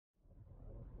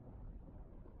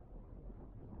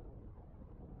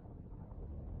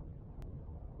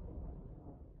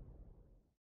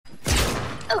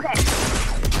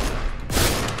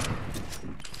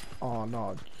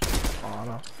no. Oh,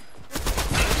 no.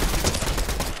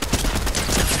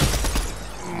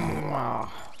 Wow.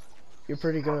 You're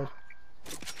pretty good.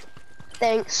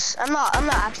 Thanks. I'm not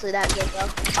actually that good though.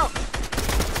 Oh.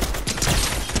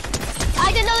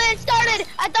 I didn't know that it started!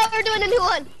 I thought we were doing a new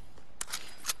one!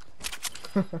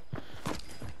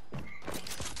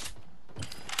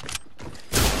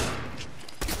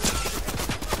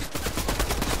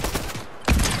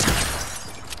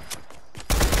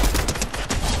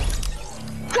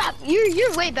 Crap,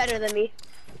 you're way better than me.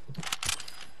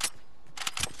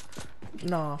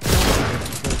 No.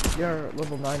 You're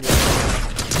level 90.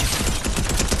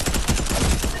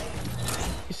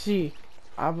 You see,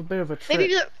 I have a bit of a trick.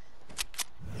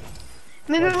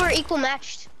 Maybe we're equal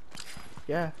matched.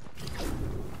 Yeah.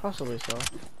 Possibly so.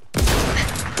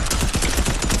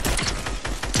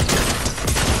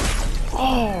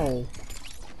 Oh!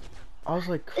 I was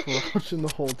like crouching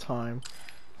the whole time.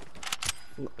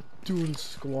 Doing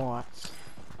squats.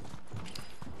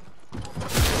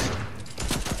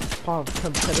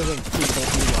 Competitive people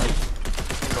who like...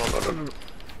 No.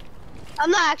 I'm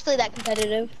not actually that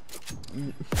competitive.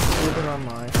 Neither am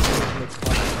I. I just make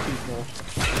fun of people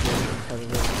who are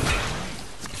competitive.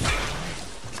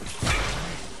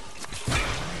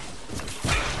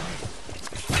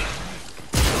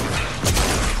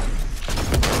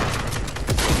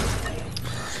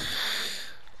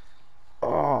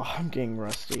 Oh, I'm getting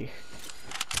rusty.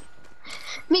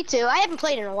 Me too. I haven't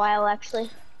played in a while, actually.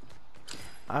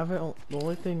 I haven't. The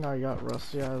only thing I got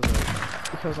rusty at is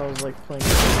like because I was like playing.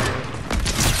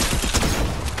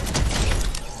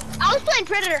 I was playing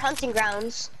Predator Hunting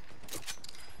Grounds.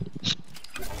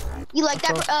 You like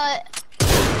that?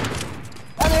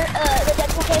 The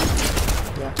Deadpool game?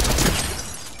 Yeah.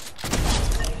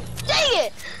 Dang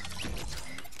it!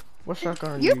 What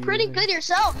shotgun are you You're pretty using? good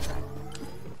yourself.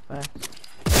 Thanks.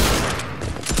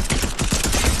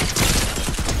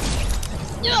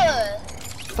 Yeah.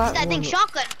 That thing one,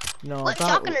 shotgun. no, What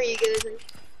shotgun are you using?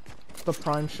 The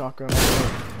prime shotgun.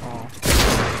 Oh.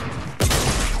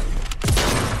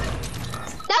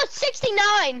 That was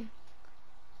 69.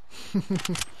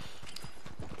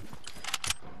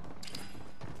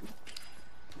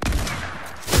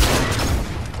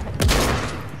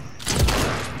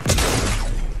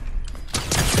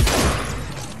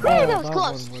 Ooh, that was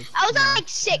close. I was on like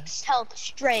 6 health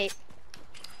straight.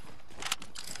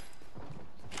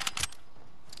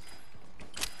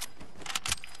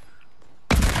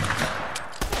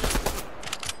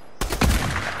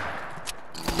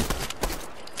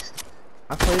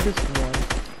 I played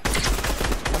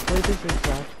this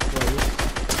exact place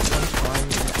one time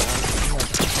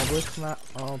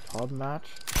in a pub match.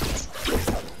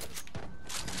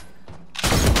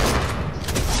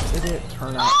 It didn't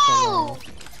turn out so well.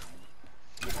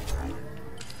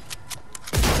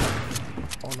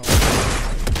 Oh no.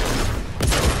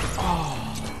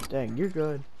 Oh, dang, you're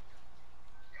good.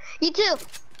 You too.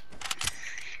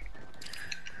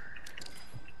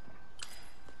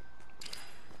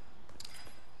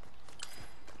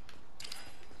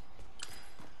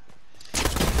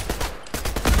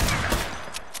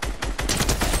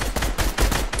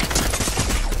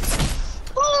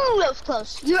 Ooh, that was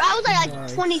close. I was like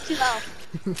Nice. 22 health.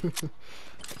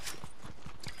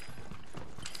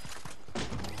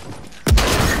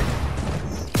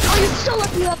 Oh, you're so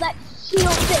lucky you have that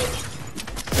shield thing.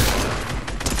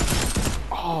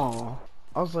 Oh,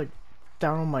 I was like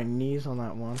down on my knees on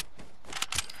that one.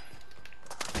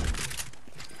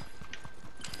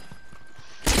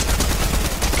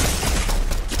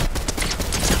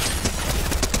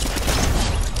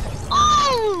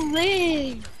 Oh,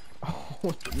 man.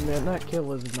 Oh man, that kill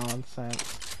was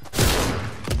nonsense.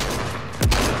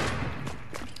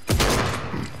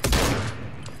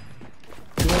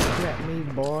 Look at me,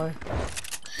 boy.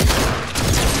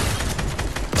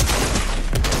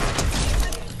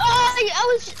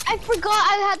 I forgot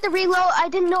I had to reload. I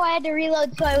didn't know I had to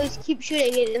reload, so I was keep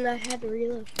shooting it, and I had to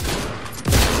reload.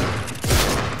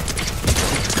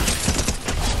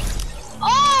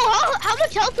 Oh, how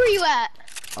much health were you at?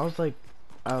 I was like,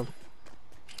 man,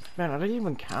 I didn't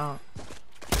even count.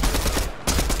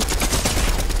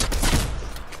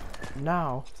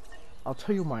 Now, I'll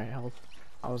tell you my health.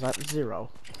 I was at 0.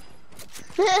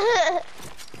 No!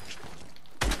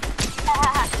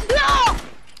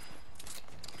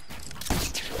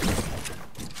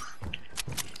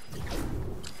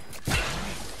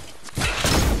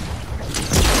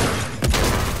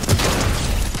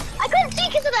 I couldn't see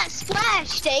because of that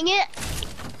splash, dang it.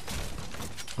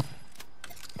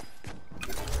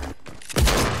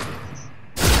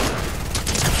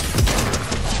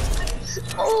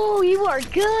 Oh, you are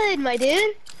good, my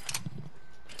dude.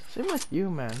 Same with you,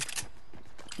 man.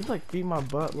 You like beat my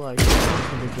butt like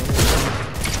from the beginning.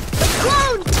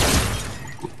 Clones!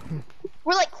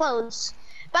 We're like clones.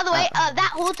 By the way,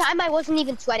 that whole time I wasn't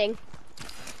even sweating.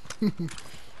 Now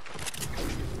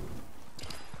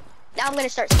I'm gonna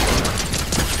start sweating.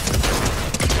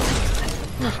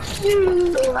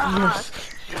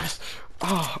 Yes, yes.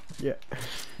 Oh, yeah.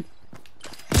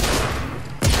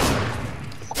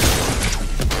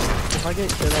 If I get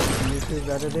good at YouTube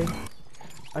editing,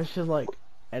 I should like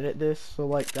edit this so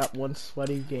like that one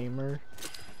sweaty gamer.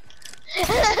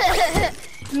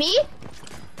 Me?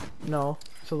 No,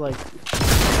 so like,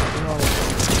 you know,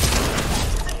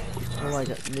 or like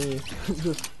me.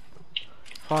 Just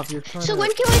Pop, you're trying so to...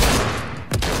 when can we?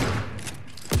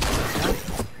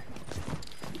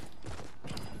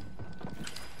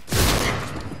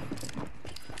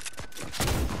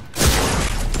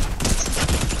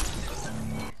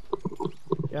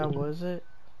 Yeah, was it?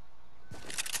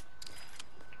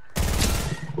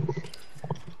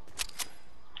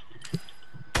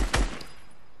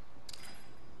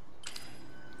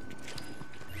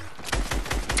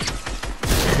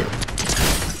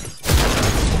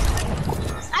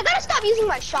 I gotta stop using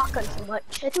my shotgun so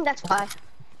much. I think that's why.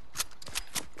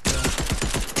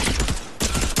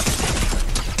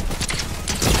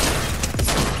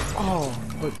 Oh,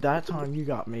 but that time you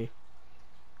got me.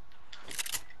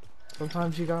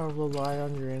 Sometimes you gotta rely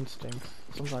on your instincts.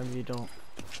 Sometimes you don't.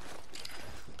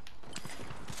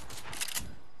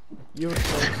 You were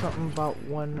saying something about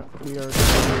when we are gonna do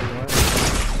what?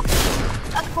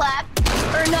 A clap,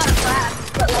 or not a clap,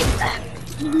 but like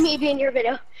maybe in your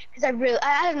video. Cause I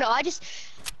don't know. I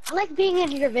like being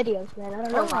in your videos, man. I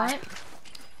don't know why.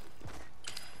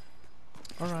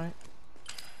 Alright.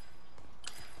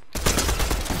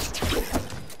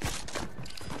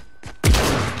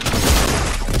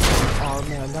 Oh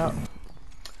man,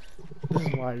 this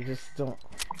is why I just don't.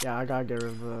 Yeah, I gotta get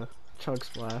rid of the chug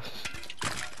splash.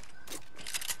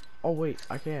 Oh wait,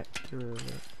 I can't get rid of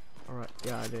it. Alright,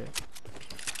 yeah, I did.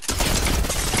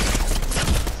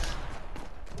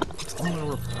 I'm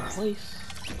gonna replace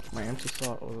my empty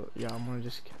slot. Or, yeah, I'm gonna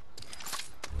just.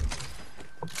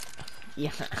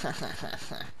 Yeah.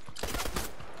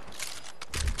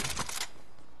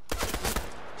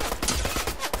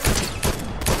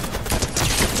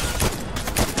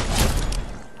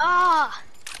 Ah.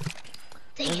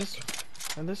 Dang it.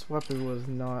 And this weapon was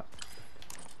not.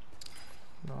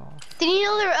 No. Did you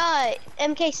know their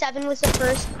MK7 was the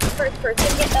first person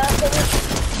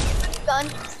gun?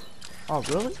 Oh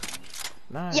really?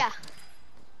 Nice. Yeah.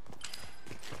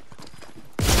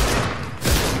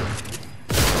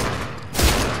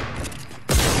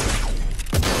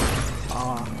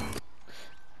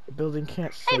 The building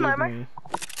can't save me. That's what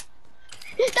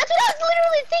I was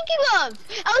literally thinking of.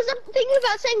 I was thinking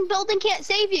about saying building can't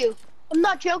save you. I'm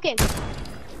not joking.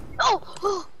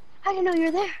 Oh, I didn't know you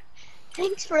were there.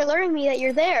 Thanks for alerting me that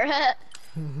you're there.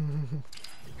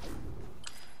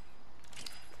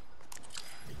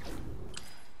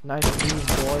 Nice move,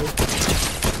 boy.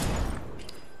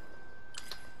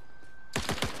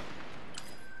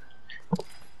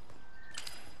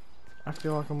 I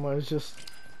feel like I'm gonna just...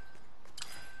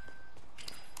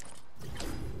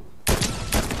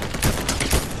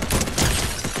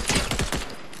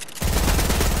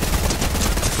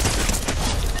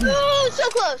 Oh, so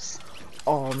close.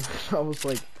 Oh, I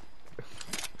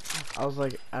was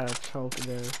like at a choke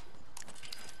there.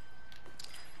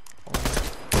 Oh.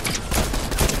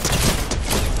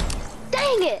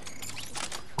 Dang it!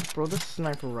 Bro, this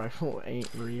sniper rifle ain't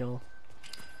real.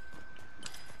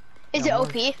 Is it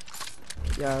OP?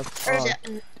 Yeah, Or is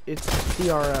it's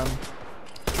DRM.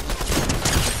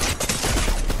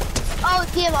 Oh,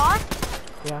 DMR?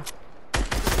 Yeah.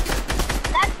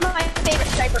 That's my favorite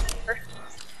sniper.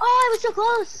 Oh, I was so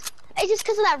close. It's just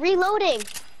because of that reloading.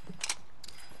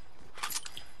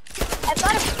 I've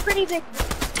got a pretty big...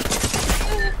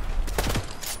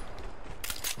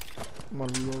 Come on,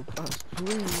 reload fast,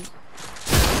 please.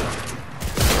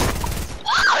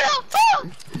 Oh, no! Oh!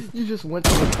 You just went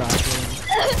to the bathroom.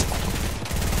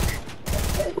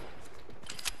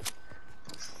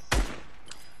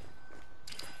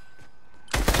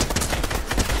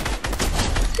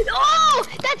 Oh,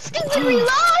 that stupid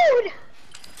reload!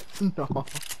 No.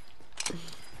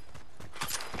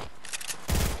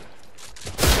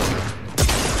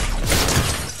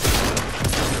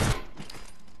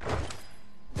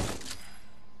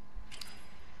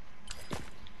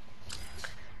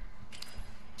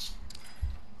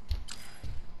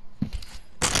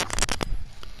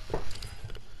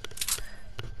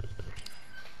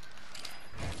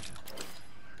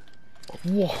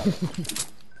 Whoa.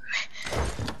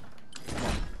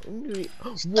 me.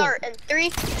 Start in 3,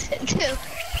 2,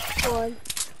 1.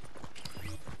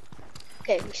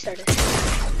 Okay, we started.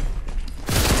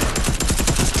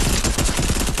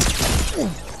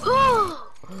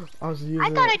 I was using I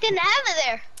thought I didn't have it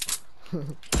there.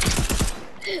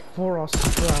 for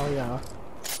Australia.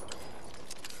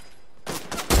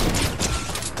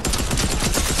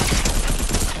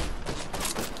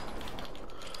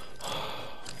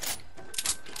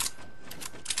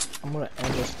 I'm gonna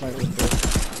end this fight with this.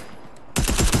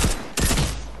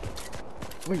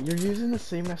 Wait, you're using the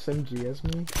same SMG as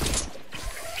me?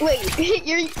 Wait,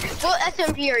 what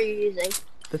SMG are you using?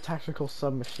 The tactical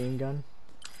submachine gun.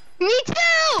 Me too!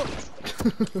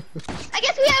 I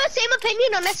guess we have the same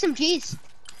opinion on SMGs.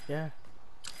 Yeah.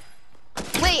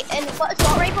 Wait, and what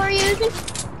assault rifle are you using?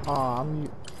 I'm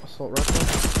assault rifle.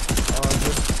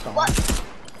 This style. What?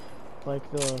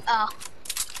 Like the. Oh.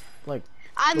 Like.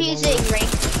 I'm using rank.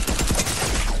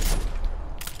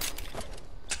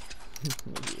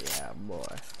 Yeah,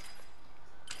 boy.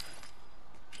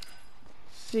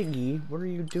 Siggy, what are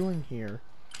you doing here?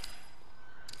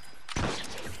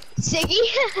 Siggy?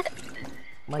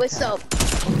 My What's cat. up?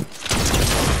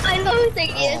 I know who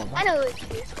Siggy is. Oh, I know who she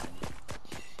is.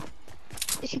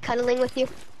 Is she cuddling with you?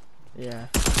 Yeah.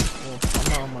 Well, I'm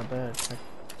not on my bed.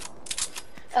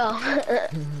 Oh.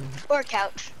 Or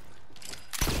couch.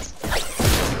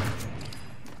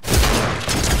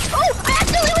 Oh! I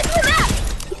accidentally went to the map!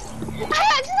 I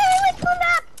accidentally went to the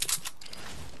map!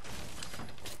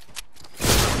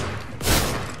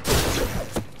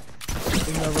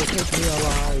 You never take me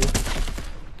alive.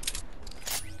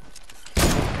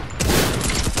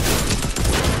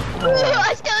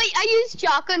 I used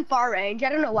shotgun far range. I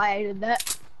don't know why I did that.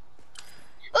 Oops,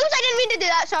 I didn't mean to do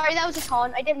that. Sorry, that was a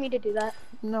con. I didn't mean to do that.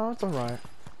 No, it's alright.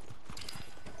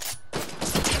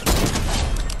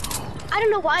 I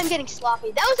don't know why I'm getting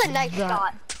sloppy. That was a nice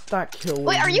shot. That kill.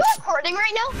 Wait, are you recording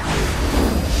right now?